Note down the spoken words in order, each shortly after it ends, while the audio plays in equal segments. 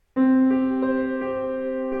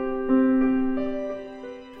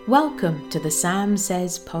Welcome to the Sam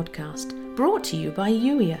Says podcast, brought to you by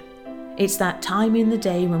Youier. It's that time in the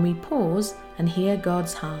day when we pause and hear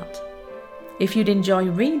God's heart. If you'd enjoy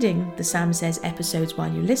reading the Sam Says episodes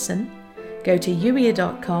while you listen, go to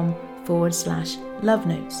youier.com/love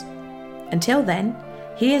notes. Until then,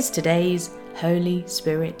 here's today's Holy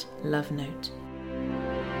Spirit love note.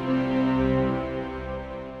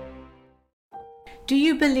 Do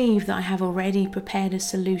you believe that I have already prepared a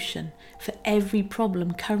solution for every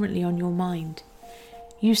problem currently on your mind?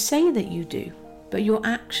 You say that you do, but your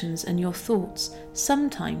actions and your thoughts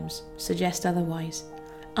sometimes suggest otherwise.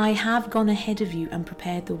 I have gone ahead of you and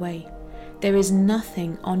prepared the way. There is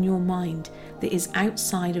nothing on your mind that is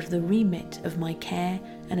outside of the remit of my care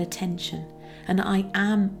and attention, and I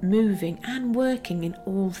am moving and working in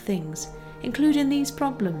all things, including these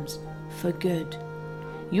problems, for good.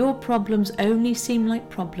 Your problems only seem like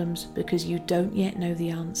problems because you don't yet know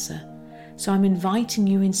the answer. So I'm inviting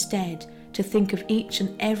you instead to think of each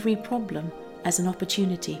and every problem as an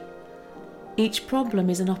opportunity. Each problem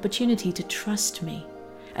is an opportunity to trust me,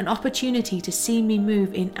 an opportunity to see me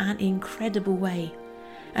move in an incredible way,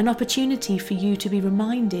 an opportunity for you to be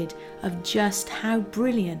reminded of just how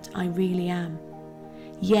brilliant I really am.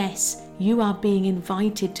 Yes, you are being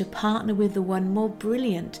invited to partner with the one more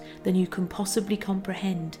brilliant than you can possibly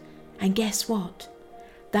comprehend. And guess what?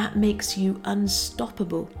 That makes you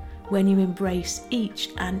unstoppable when you embrace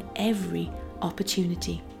each and every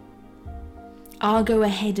opportunity. I'll go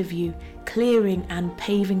ahead of you, clearing and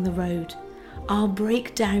paving the road. I'll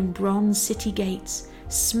break down bronze city gates,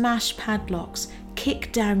 smash padlocks,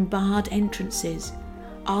 kick down barred entrances.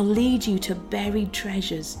 I'll lead you to buried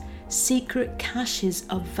treasures, secret caches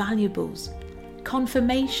of valuables,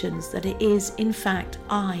 confirmations that it is in fact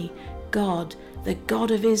I, God, the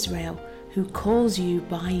God of Israel, who calls you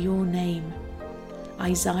by your name.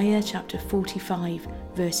 Isaiah chapter 45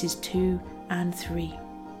 verses 2 and 3.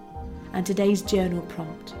 And today's journal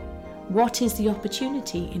prompt: what is the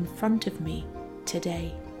opportunity in front of me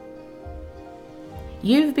today?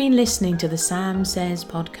 You've been listening to the Sam Says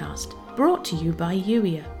podcast, brought to you by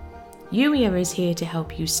Youier. Youier is here to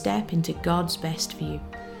help you step into God's best for you,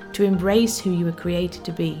 to embrace who you were created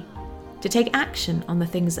to be, to take action on the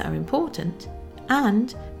things that are important,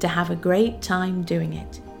 and to have a great time doing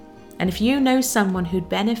it. And if you know someone who'd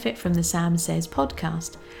benefit from the Sam Says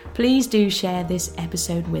podcast, please do share this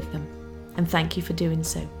episode with them. And thank you for doing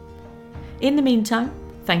so. In the meantime,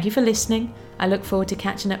 thank you for listening. I look forward to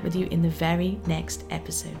catching up with you in the very next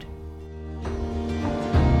episode.